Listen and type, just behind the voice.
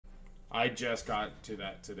I just got to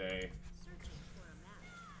that today.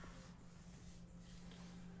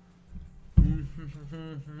 You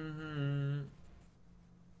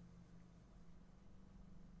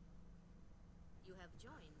have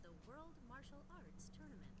joined the World Martial Arts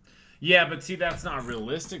Tournament. Yeah, but see, that's not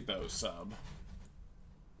realistic, though, sub.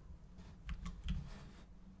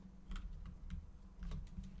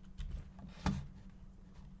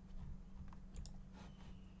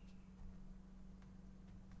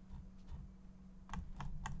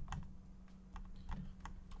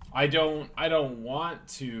 I don't want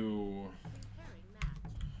to...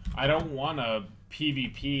 I don't want a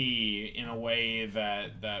PvP in a way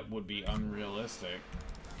that would be unrealistic.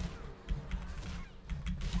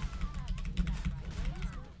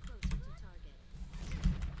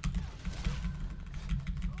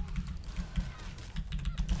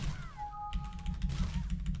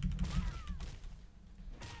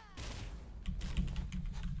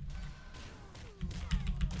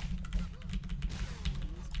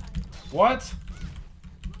 What?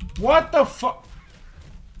 What the fuck?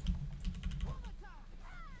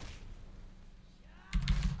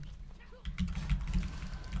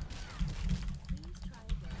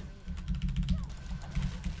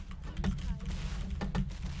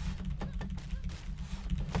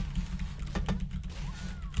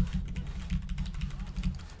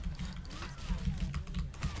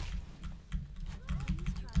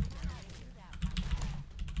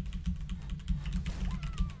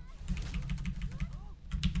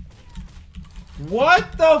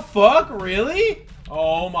 What the fuck? Really?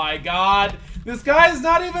 Oh my god. This guy is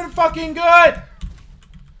not even fucking good.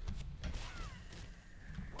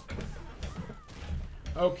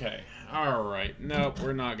 Okay. Alright. Nope,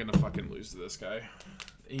 we're not gonna fucking lose to this guy.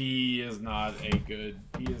 He is not a good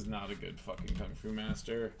fucking Kung Fu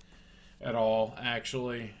master at all,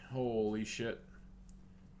 actually. Holy shit.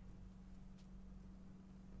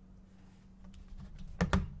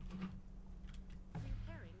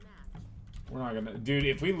 We're not gonna... Dude,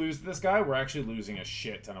 if we lose this guy, we're actually losing a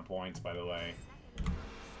shit ton of points, by the way.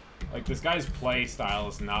 Like, this guy's play style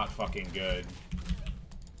is not fucking good.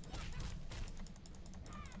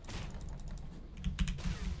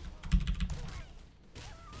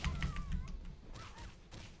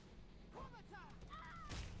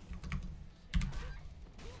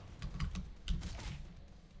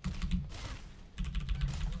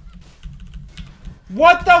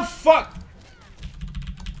 What the fuck?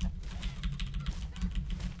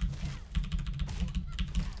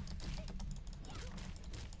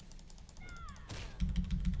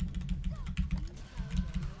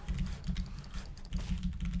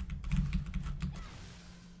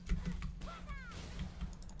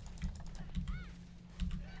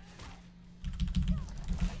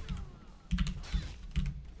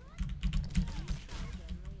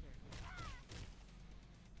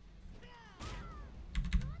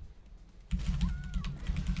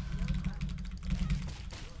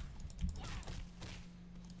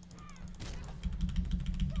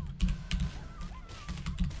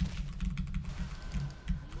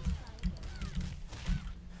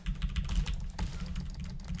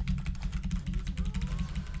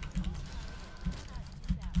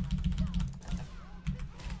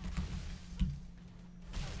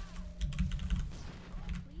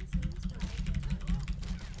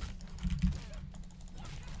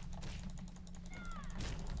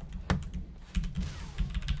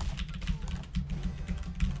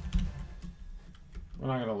 We're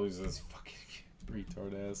not gonna lose this fucking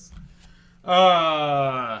retard ass.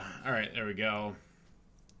 Alright, there we go.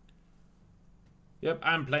 Yep,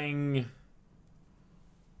 I'm playing.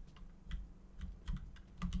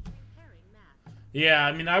 Yeah,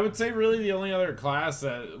 I mean, I would say really the only other class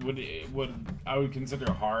that I would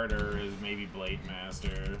consider harder is maybe Blade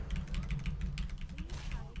Master.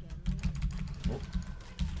 Oh.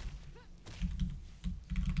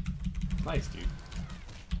 Nice, dude.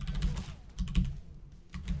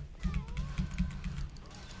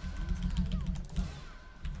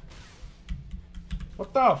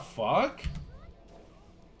 What the fuck?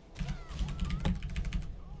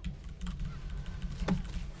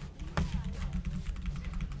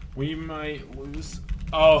 We might lose.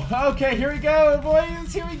 Oh, okay, here we go,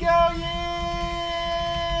 boys. Here we go. Yeah!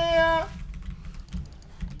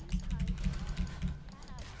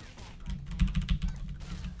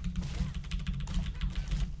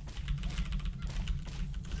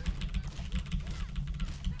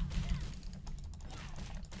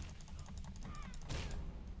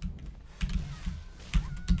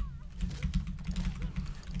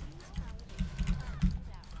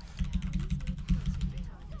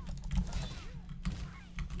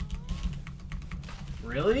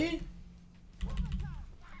 Really?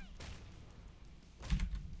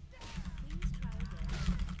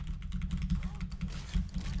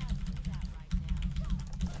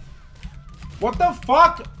 What the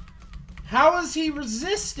fuck? How is he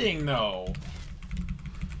resisting, though?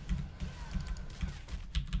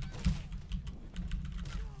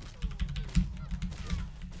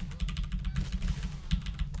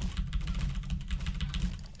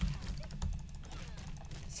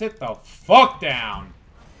 Sit the fuck down.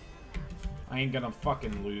 I ain't gonna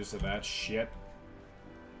fucking lose to that shit.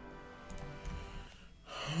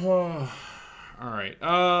 Alright,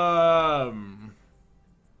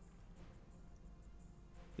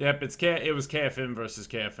 yep, it was KFM versus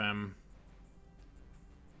KFM.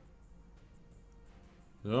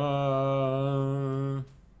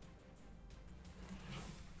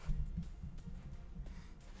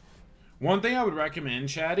 One thing I would recommend,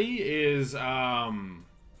 Chatty, is,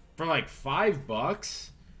 for like $5,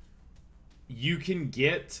 you can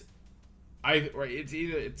get, it's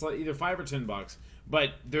either $5 or $10,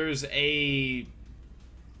 but there's a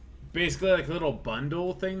basically like a little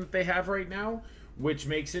bundle thing that they have right now, which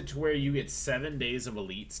makes it to where you get 7 days of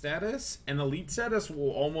elite status, and elite status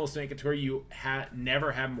will almost make it to where you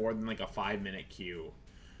never have more than like a 5-minute queue.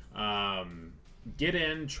 Get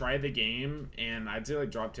in, try the game, and I'd say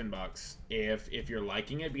like drop $10 if you're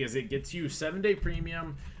liking it, because it gets you 7-day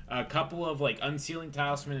premium, a couple of like unsealing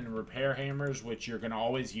talisman and repair hammers, which you're gonna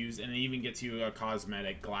always use, and it even gets you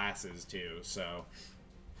cosmetic glasses too. So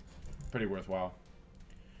pretty worthwhile.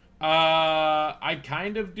 I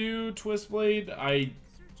kind of do Twistblade.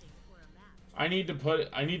 I need to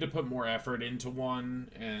put more effort into one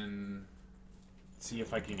and see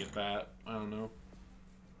if I can get that. I don't know.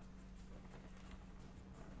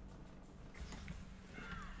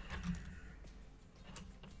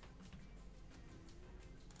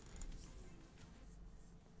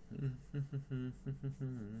 You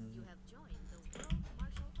have joined the World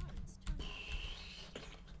Martial Arts Tournament.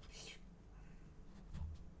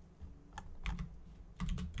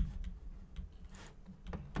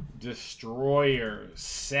 Destroyer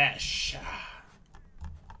Sesh.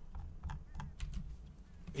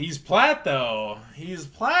 He's plat though. He's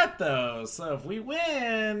plat though. So if we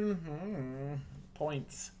win,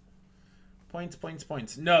 points.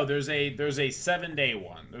 Points. No, there's a 7-day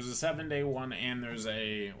one. There's a 7-day one, and there's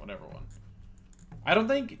a whatever one. I don't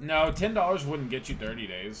think, no, $10 wouldn't get you 30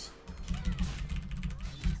 days.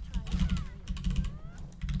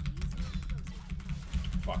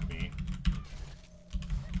 Fuck me.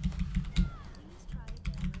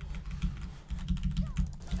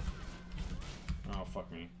 Oh,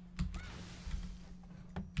 fuck me.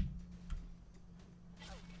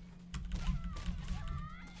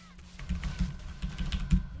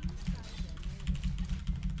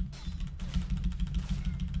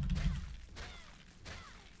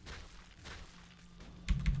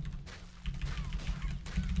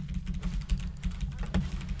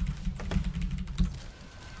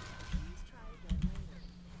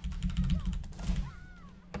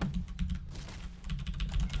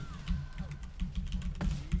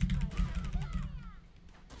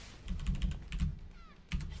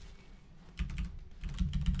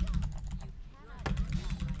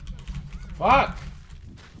 Fuck!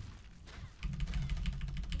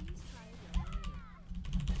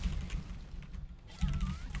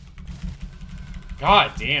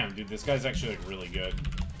 God damn, dude, this guy's actually like really good.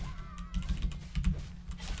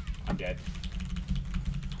 I'm dead.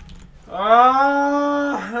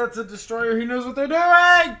 Ah, that's a destroyer who knows what they're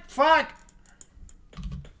doing! Fuck!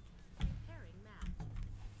 Pairing match.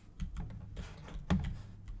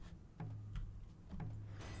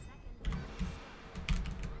 Second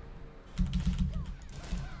round.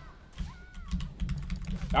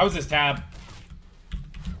 That was his tab.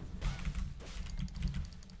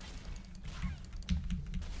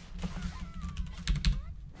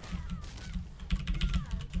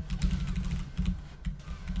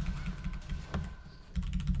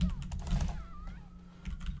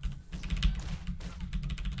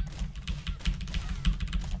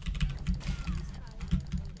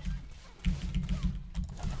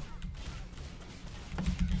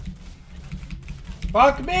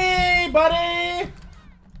 Fuck me, buddy!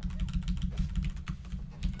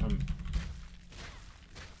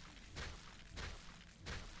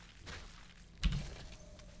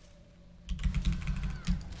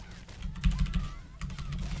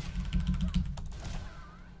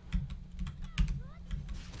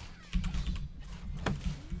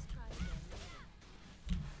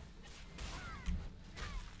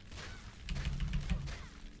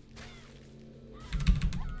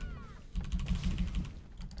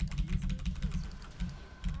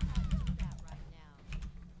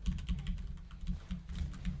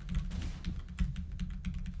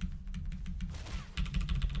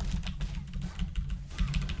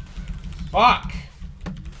 Fuck!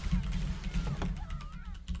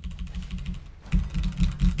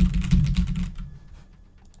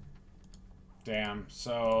 Damn,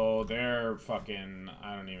 so they're fucking...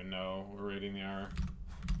 I don't even know what rating they are.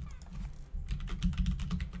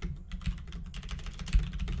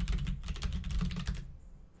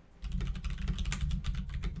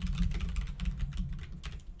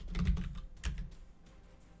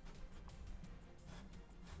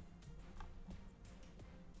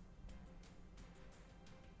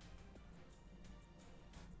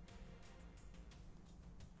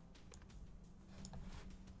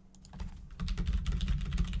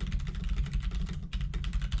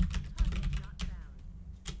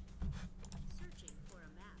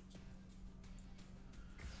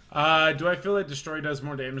 Do I feel like Destroy does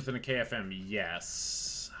more damage than a KFM?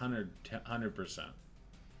 Yes. 100%.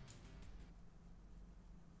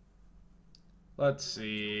 Let's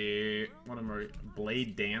see. What am I?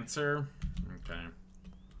 Blade Dancer? Okay.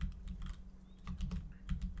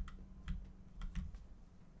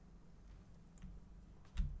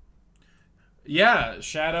 Yeah,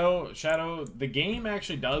 Shadow, the game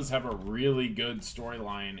actually does have a really good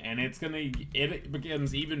storyline, and it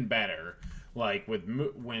becomes even better. Like with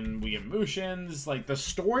when we get Mushins, like the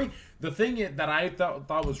story, the thing that I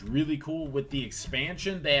thought was really cool with the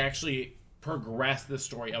expansion, they actually progressed the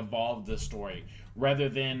story, evolved the story, rather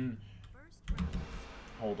than.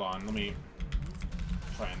 Hold on, let me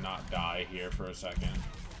try and not die here for a second.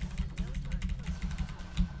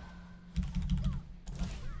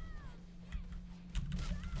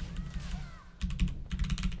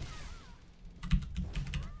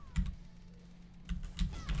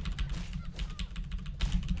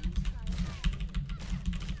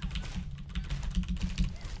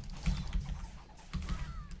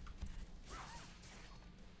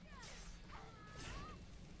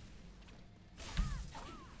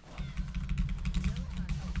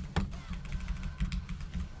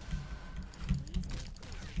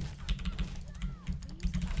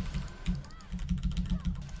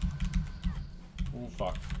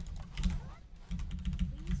 Fuck.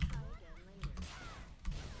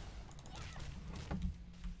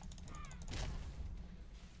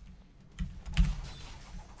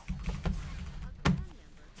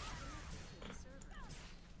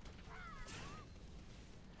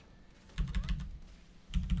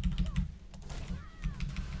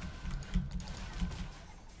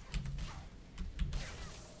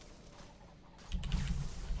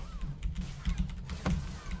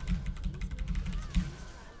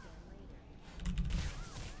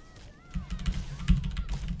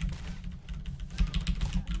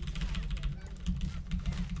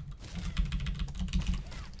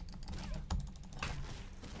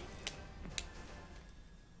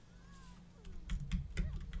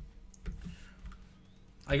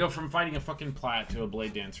 I go from fighting a fucking plat to a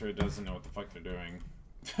blade dancer who doesn't know what the fuck they're doing.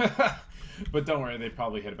 But don't worry, they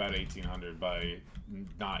probably hit about 1800 by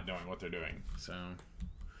not knowing what they're doing. So,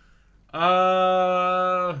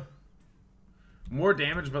 more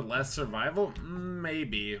damage but less survival?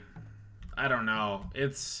 Maybe. I don't know.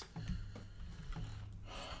 It's...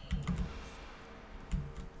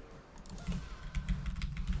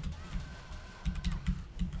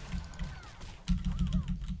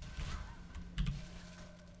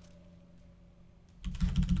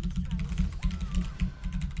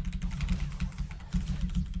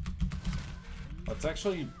 It's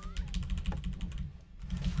actually...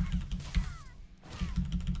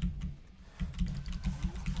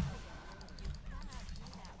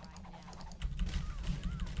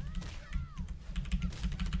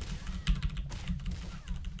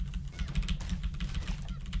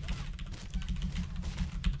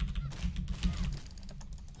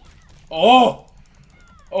 Oh!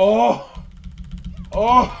 Oh!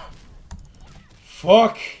 Oh!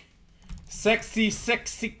 Fuck! Sexy,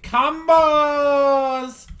 sexy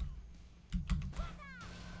combos!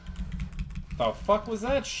 The fuck was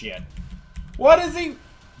that shit? What is he...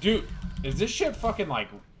 Dude, is this shit fucking, like,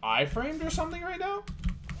 iframed or something right now?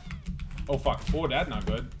 Oh, fuck. Oh, that's not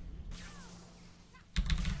good.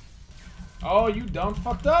 Oh, you done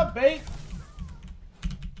fucked up, bait!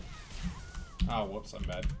 Oh, whoops, I'm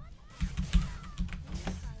bad.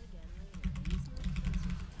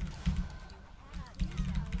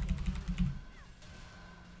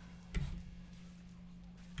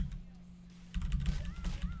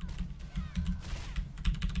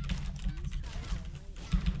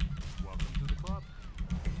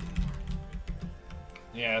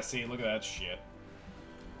 Yeah, see, look at that shit.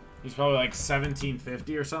 He's probably like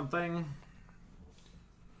 1750 or something.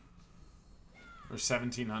 Or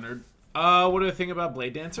 1700. What do I think about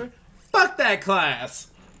Blade Dancer? Fuck that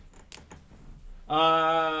class!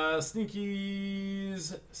 Sneaky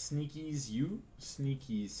Sue.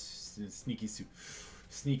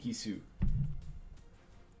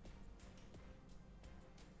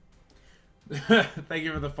 Thank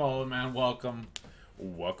you for the follow, man. Welcome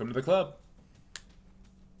to the club.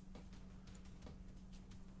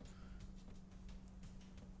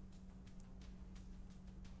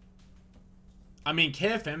 I mean,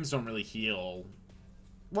 KFMs don't really heal.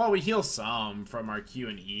 Well, we heal some from our Q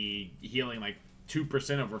and E, healing like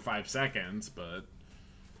 2% over 5 seconds, but...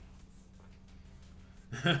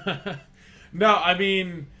 No, I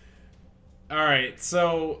mean... Alright,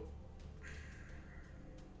 so...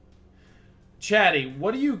 Chatty,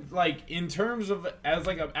 what do you like in terms of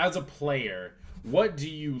as a player? What do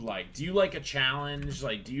you like? Do you like a challenge?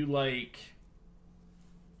 Like, do you like,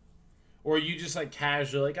 or are you just like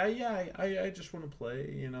casual? Like, I just want to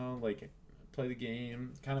play. You know, like play the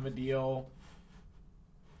game, kind of a deal.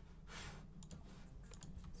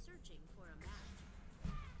 Searching for a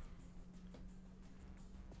match.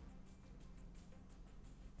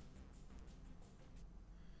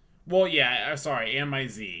 Well, yeah. Sorry, and my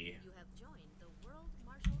Z. You have joined the World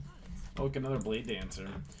Martial Arts. Oh, look, another Blade Dancer.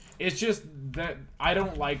 It's just that I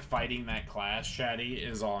don't like fighting that class, Chatty,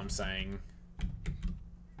 is all I'm saying.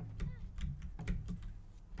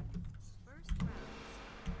 First round.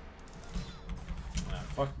 Ah,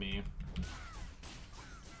 fuck me.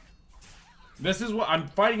 This is what I'm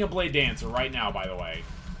fighting a Blade Dancer right now, by the way.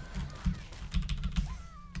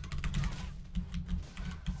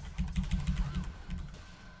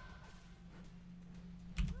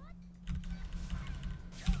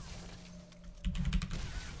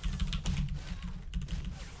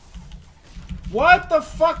 What the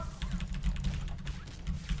fuck?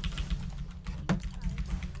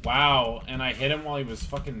 Wow, and I hit him while he was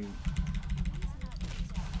fucking...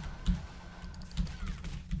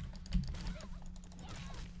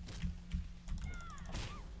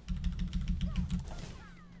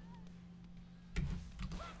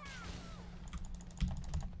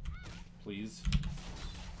 Please.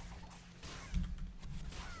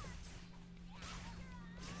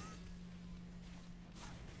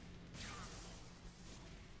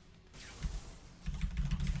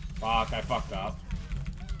 Fuck, I fucked up.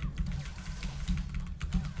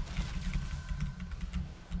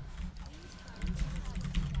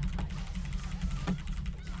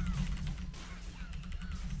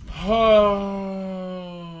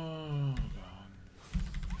 Oh, God.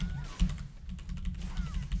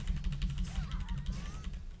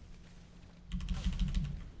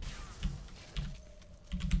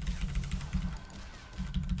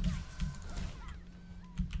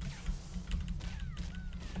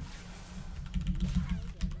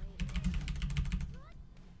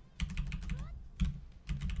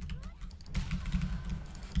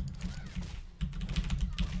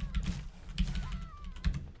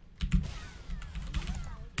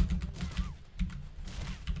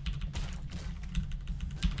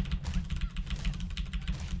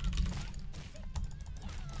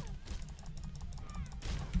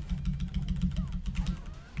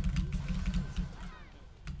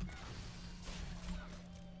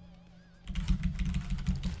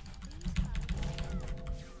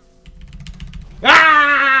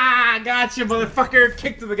 Ah! Gotcha, motherfucker!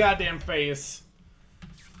 Kick to the goddamn face.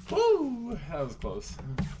 Woo! That was close.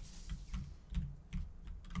 Preparing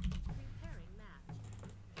match.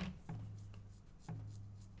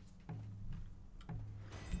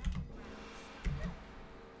 Second round.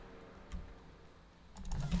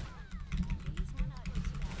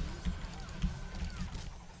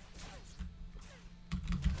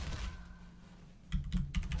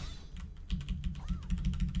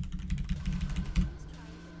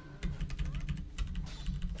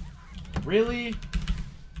 Really?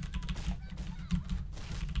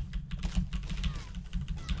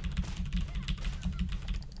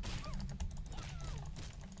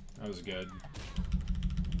 That was good.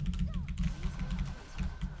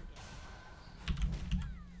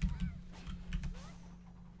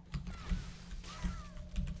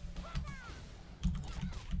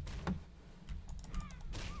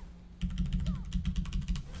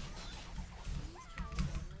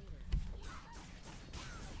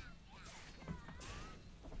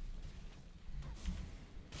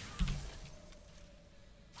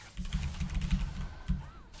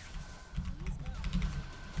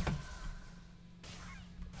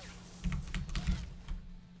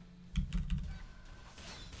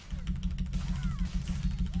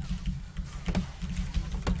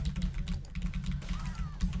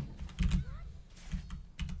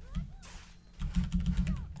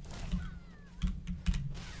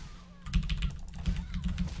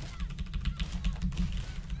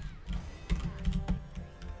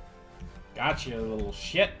 Gotcha, little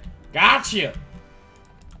shit. Gotcha!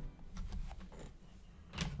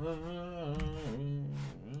 Searching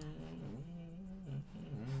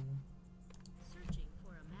for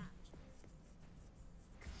a match.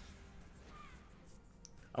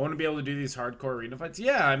 I want to be able to do these hardcore arena fights.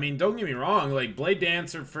 Yeah, I mean, don't get me wrong. Like, Blade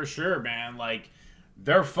Dancer for sure, man. Like,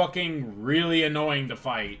 they're fucking really annoying to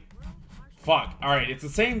fight. Fuck. Alright, it's the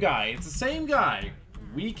same guy. It's the same guy.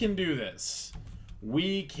 We can do this.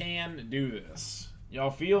 We can do this.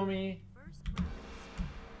 Y'all feel me? First round.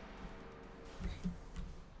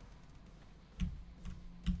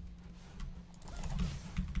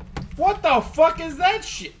 What the fuck is that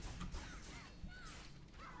shit?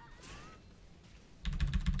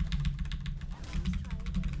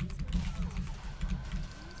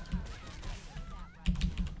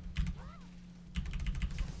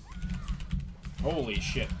 Holy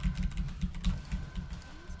shit.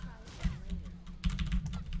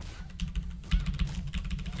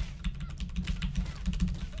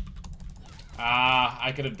 Ah,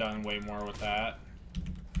 I could have done way more with that.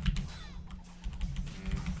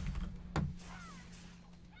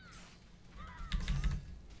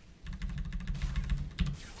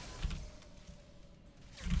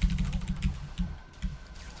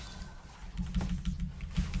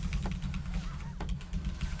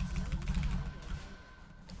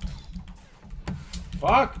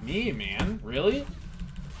 Fuck me, man. Really?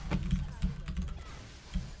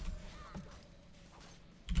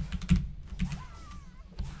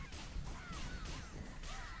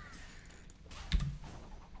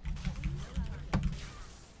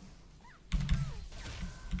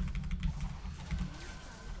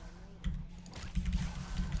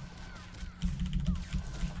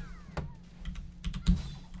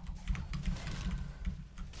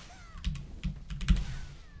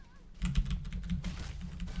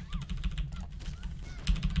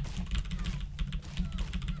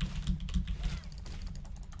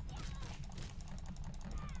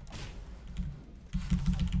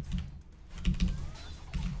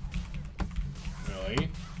 Really?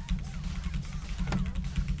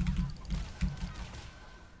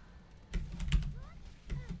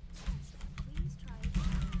 Please try again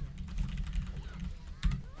later.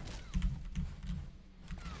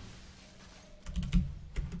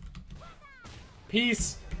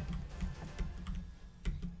 Peace.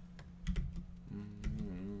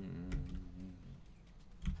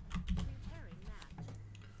 Preparing match.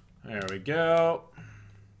 There we go.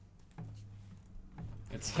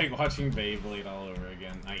 It's like watching Beyblade all over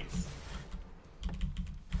again. Nice.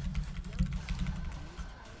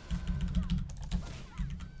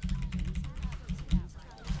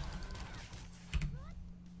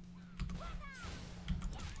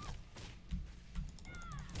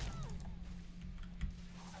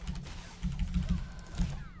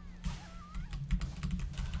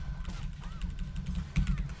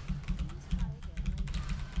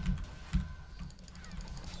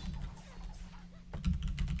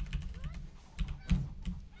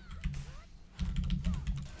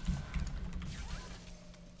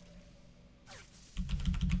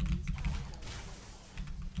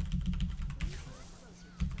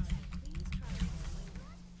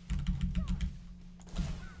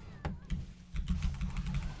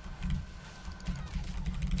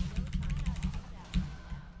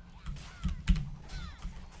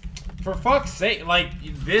 For fuck's sake, like,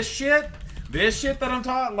 this shit that I'm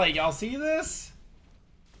talking, like, y'all see this?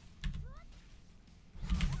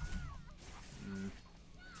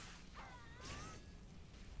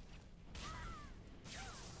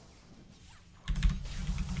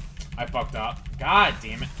 I fucked up. God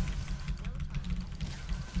damn it.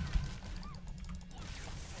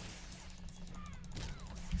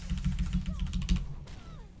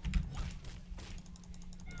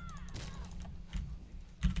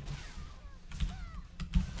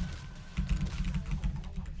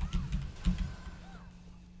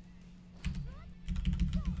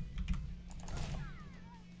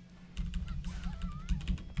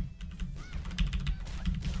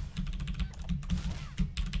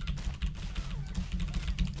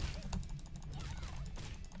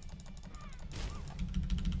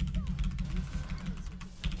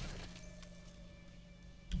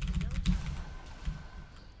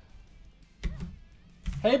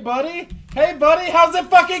 Hey, buddy! Hey, buddy! How's it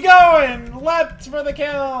fucking going? Leapt for the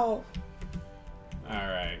kill!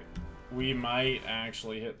 Alright. We might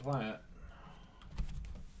actually hit plant.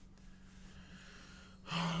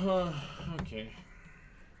 Okay.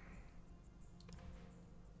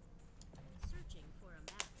 Searching for a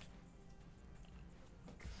match.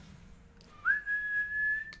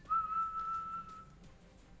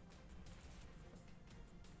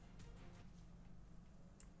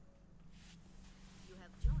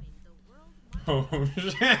 Oh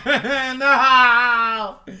shit!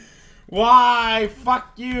 No! Why?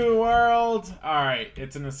 Fuck you, world! Alright,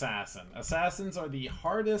 it's an assassin. Assassins are the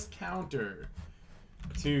hardest counter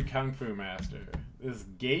to Kung Fu Master. This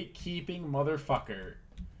gatekeeping motherfucker.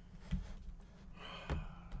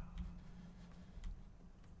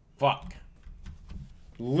 Fuck.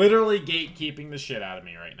 Literally gatekeeping the shit out of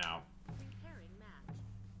me right now. Preparing match.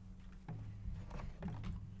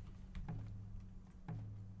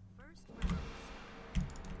 First round.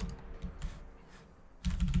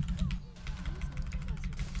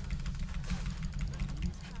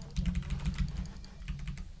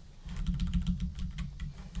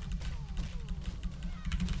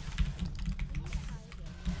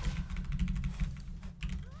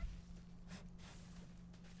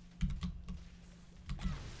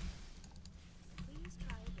 Please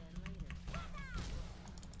try again later. No target. Please try again later.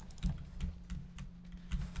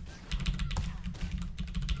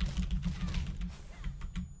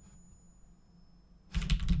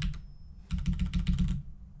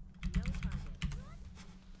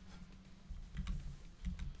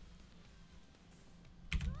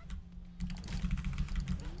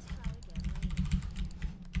 Please try again later.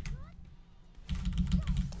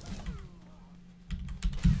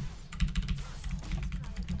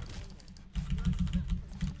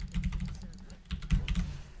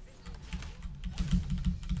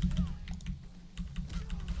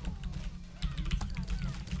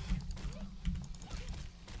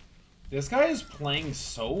 This guy is playing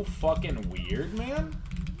so fucking weird, man.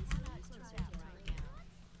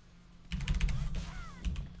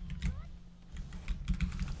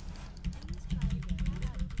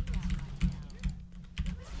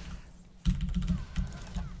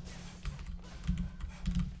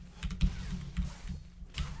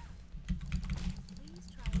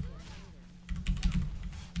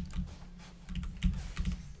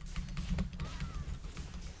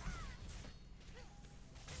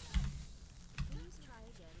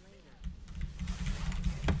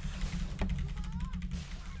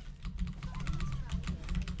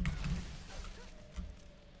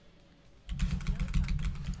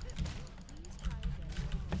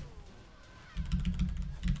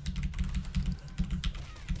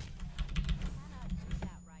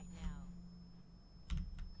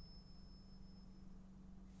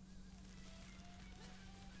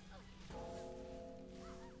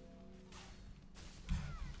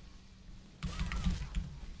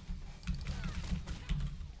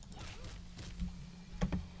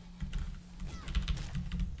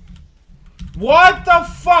 What the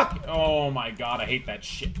fuck? Oh my god, I hate that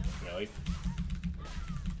shit. Really?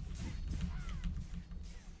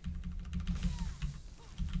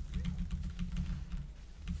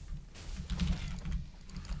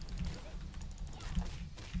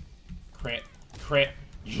 Crit. Crit.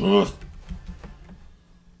 Yes!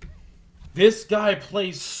 This guy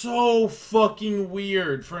plays so fucking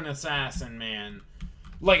weird for an assassin, man.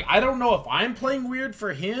 Like, I don't know if I'm playing weird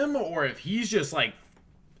for him or if he's just like...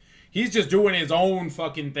 He's just doing his own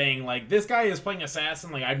fucking thing. Like, this guy is playing assassin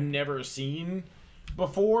like I've never seen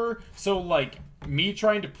before. So, like, me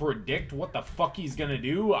trying to predict what the fuck he's gonna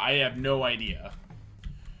do, I have no idea.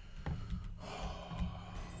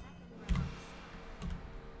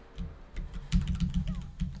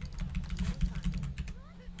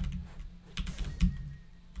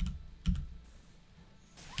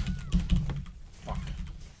 Fuck.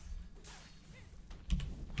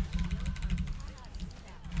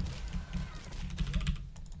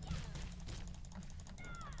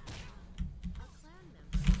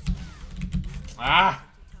 Ah!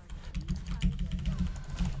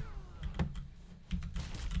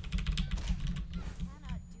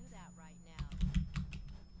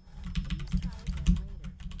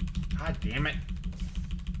 God damn it.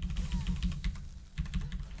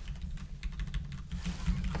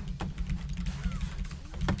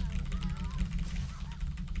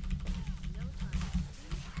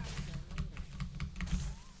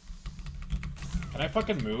 Can I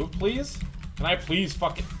fucking move, please? Can I please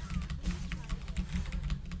fucking...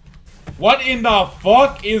 What in the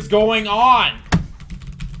fuck is going on?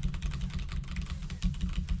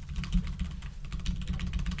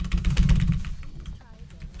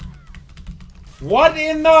 What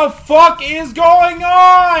in the fuck is going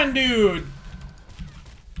on, dude?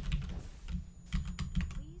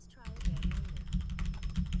 Please try again later. Please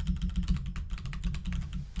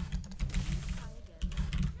try again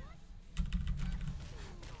later.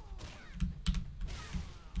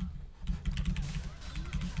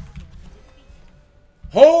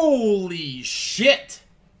 Holy shit!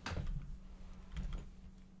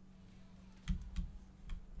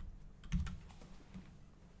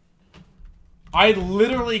 I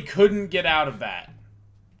literally couldn't get out of that.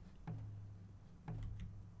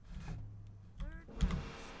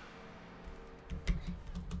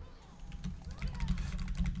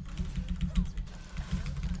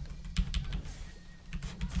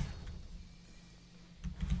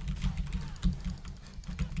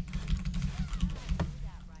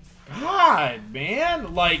 God,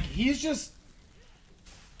 man. Like, he's just...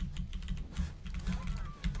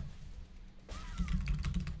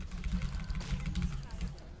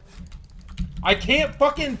 I can't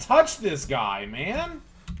fucking touch this guy, man.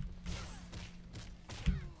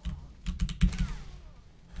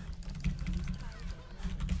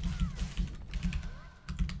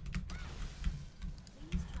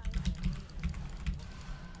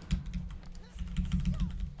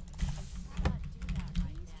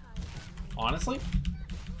 Honestly?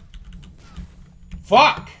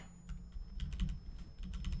 Fuck!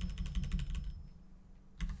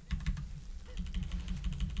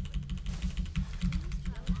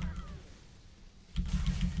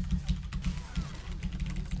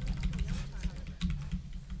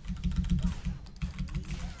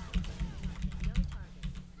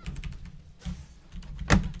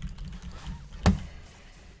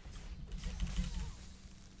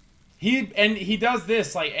 He does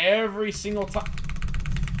this like every single time.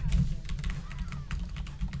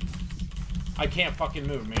 I can't fucking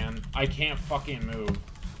move, man. I can't fucking move.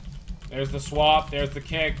 There's the swap, there's the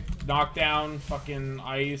kick, knockdown, fucking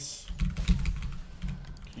ice.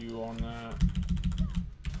 Q on that.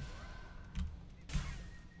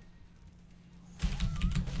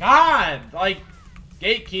 God! Like,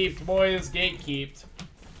 gatekeeped, boys, gatekeeped.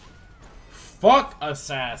 Fuck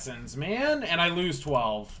assassins, man. And I lose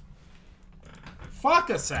 12.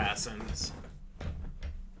 Fuck assassins.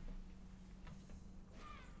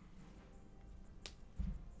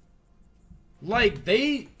 Like,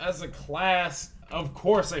 they, as a class, of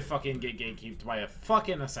course I fucking get gatekeeped by a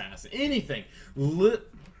fucking assassin. Anything.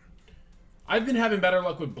 I've been having better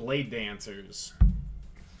luck with Blade Dancers.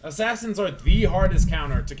 Assassins are the hardest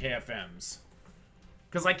counter to KFMs.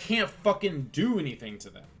 Because I can't fucking do anything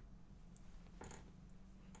to them.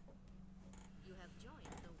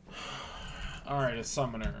 Alright, a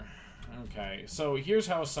summoner. Okay, so here's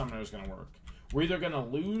how a summoner is going to work. We're either going to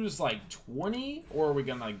lose like 20 or are we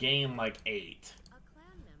going to gain like 8.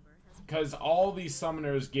 Because all these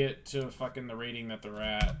summoners get to fucking the rating that they're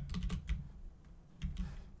at.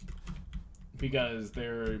 Because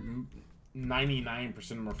they're 99% of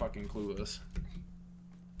them are fucking clueless.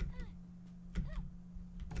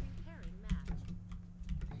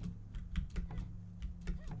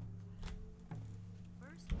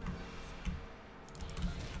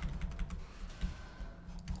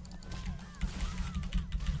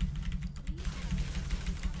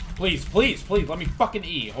 Please, please, please, let me fucking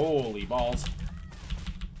E. Holy balls.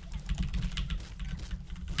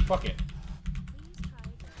 Fuck it.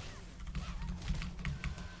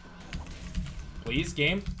 Please,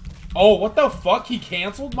 game. Oh, what the fuck? He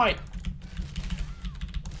canceled my...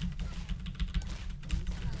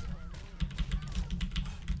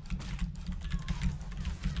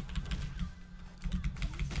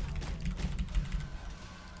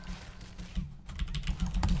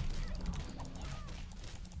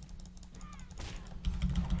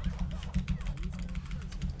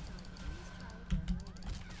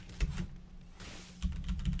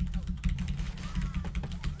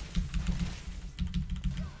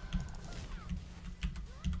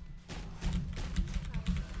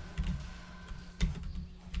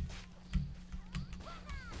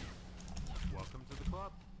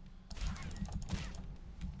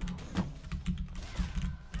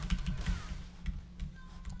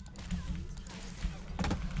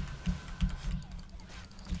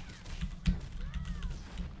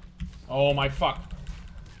 Oh my fuck.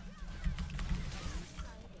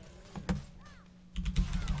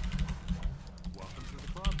 Welcome to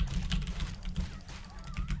the club.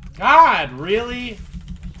 God, really?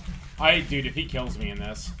 Dude, if he kills me in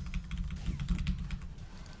this.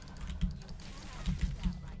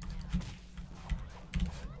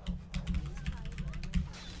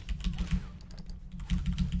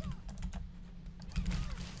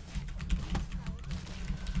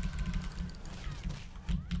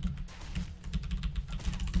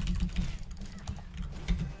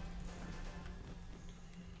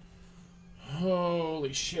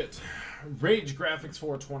 Holy shit. Rage Graphics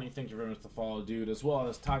 420, thank you very much for the follow, dude. As well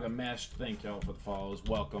as Taga Mesh, thank y'all for the follows.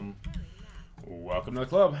 Welcome. Welcome to the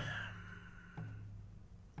club.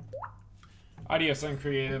 Adios,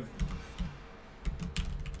 Uncreative.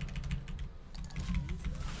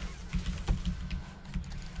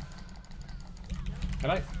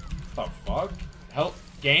 Can I? The fuck? Help.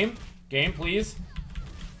 Game? Game, please.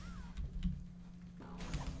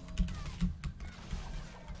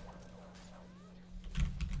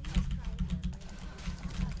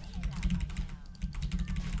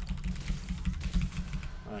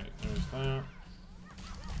 Alright, there's that.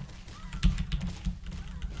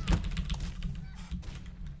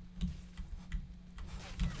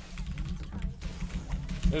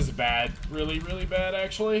 This is bad. Really, really bad,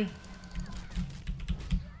 actually.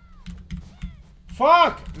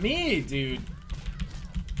 Fuck me, dude.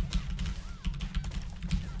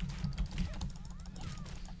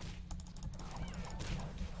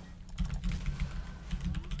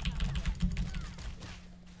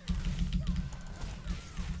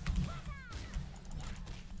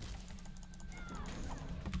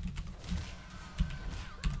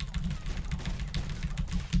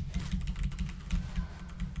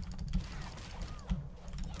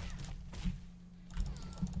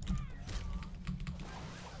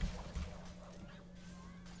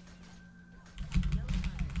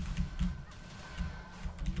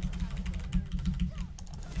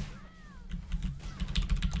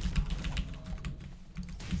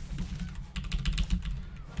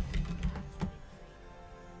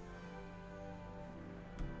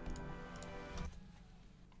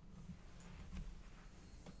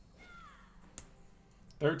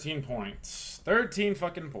 $13 points. 13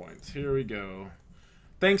 fucking points. Here we go.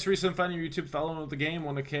 Thanks, recent finding your YouTube following with the game.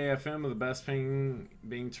 1 to KFM with the best ping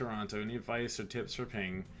being Toronto. Any advice or tips for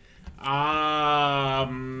ping?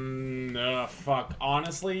 Fuck.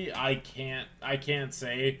 Honestly, I can't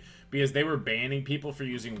say because they were banning people for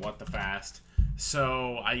using What the Fast.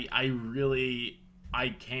 So I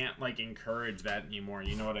can't like encourage that anymore.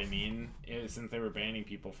 You know what I mean? Since they were banning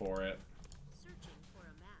people for it. Searching for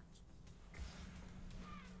a match.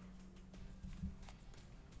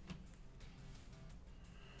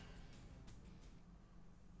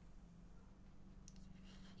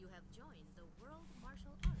 You have joined the World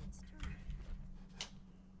Martial Arts Tournament.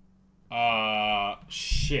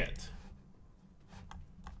 Shit.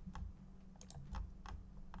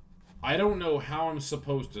 I don't know how I'm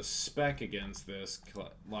supposed to spec against this,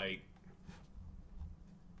 like...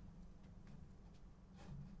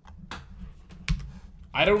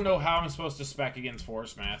 I don't know how I'm supposed to spec against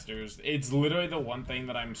Force Masters. It's literally the one thing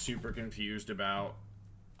that I'm super confused about.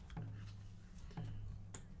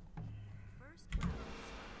 First round.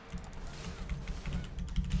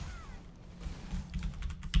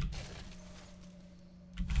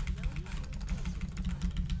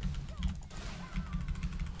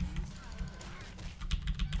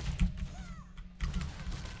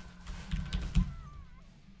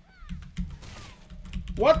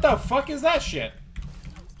 What the fuck is that shit?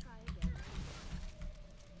 Please try again.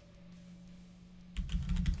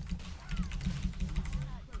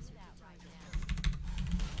 Close it out right now. Please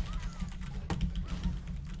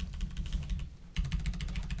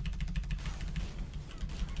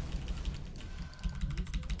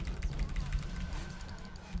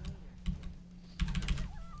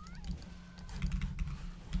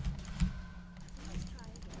try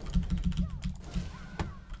again.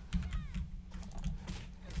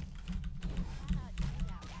 Cannot do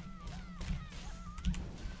that right now.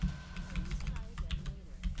 Please try again later.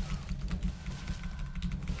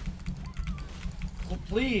 Well,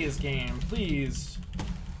 please, game, please. Please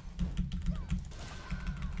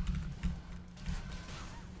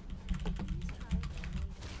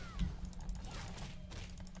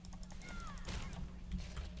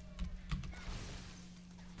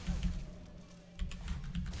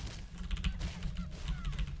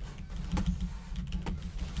try again later.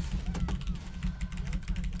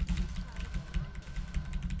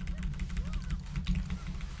 No target. Please try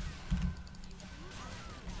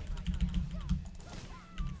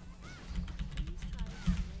again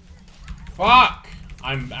later. Fuck!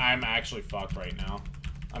 I'm actually fucked right now.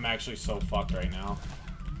 I'm actually so fucked right now.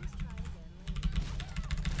 Please try again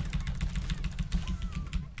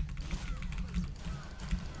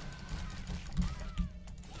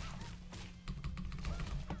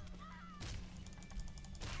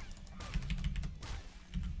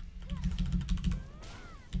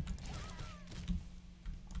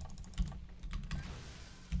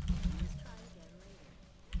later. Please try again later.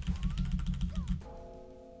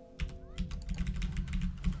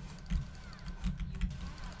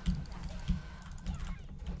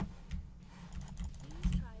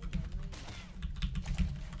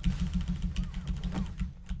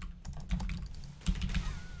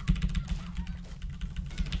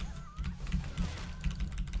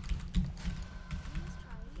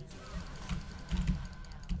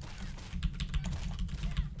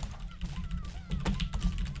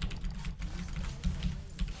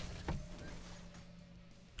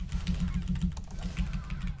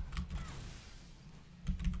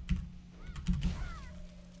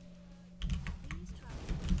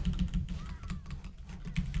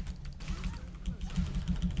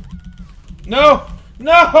 No!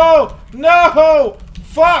 No! No!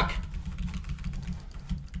 Fuck!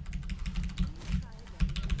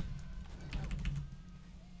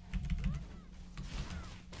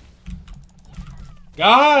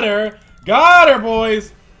 Got her! Got her,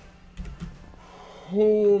 boys!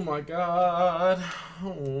 Oh my god.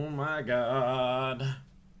 Oh my god.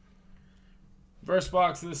 First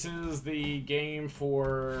box, this is the game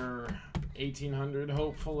for 1800,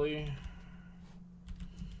 hopefully.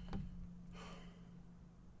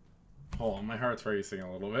 Hold on, my heart's racing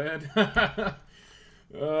a little bit. Alright.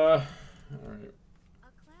 A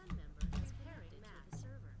clan member has carried to the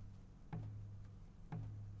server.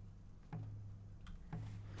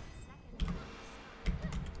 Second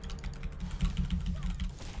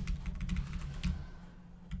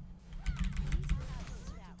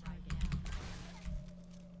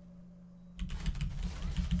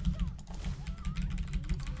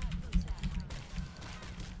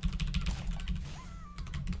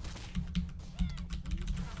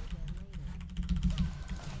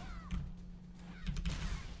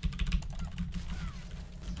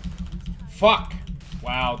Fuck!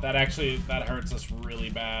 Wow, that hurts us really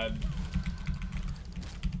bad.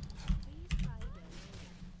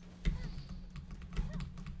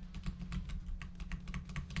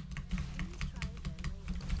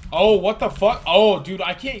 Oh, what the fuck? Oh, dude,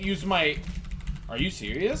 I can't use my... Are you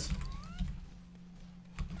serious?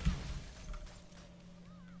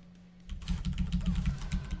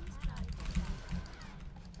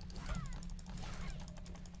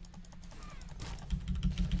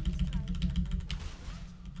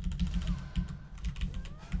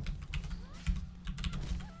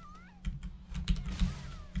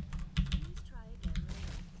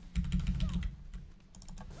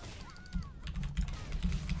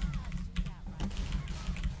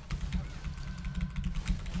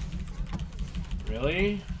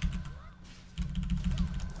 Really?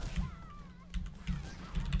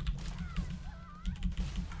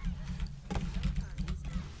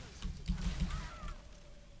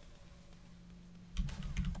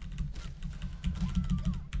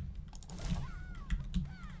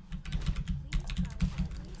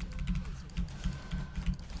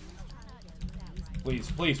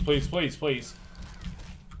 Please, please, please, please, please.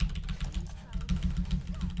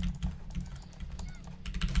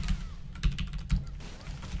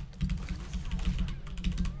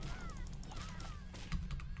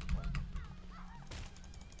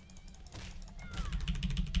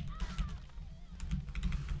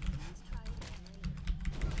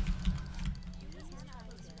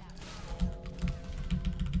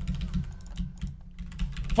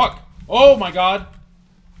 Fuck! Oh my god!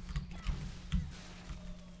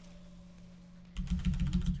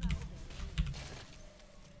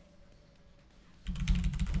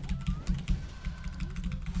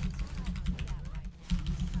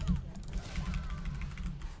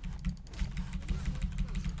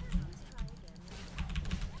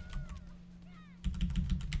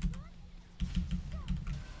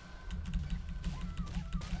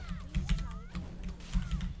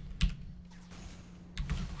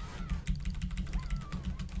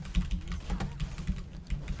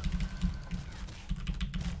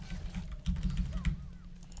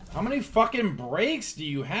 How many fucking breaks do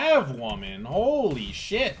you have, woman? Holy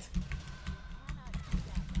shit.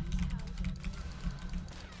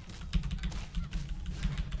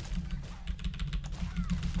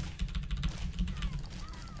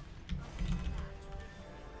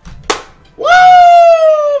 Woo!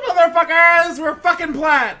 Motherfuckers! We're fucking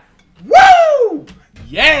plat! Woo!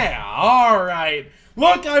 Yeah! Alright.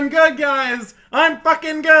 Look, I'm good, guys! I'm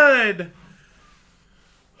fucking good!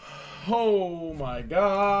 Oh my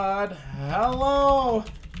god. Hello.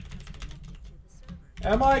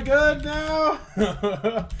 Am I good now?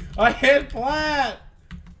 I hit plat.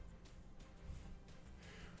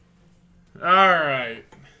 Alright.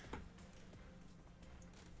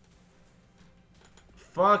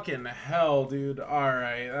 Fucking hell, dude.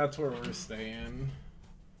 Alright, that's where we're staying.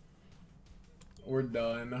 We're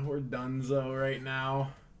done. We're donezo right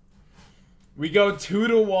now. We go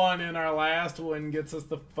 2-1 and our last one gets us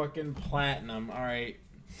the fucking platinum. Alright.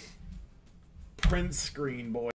 Print screen, boy.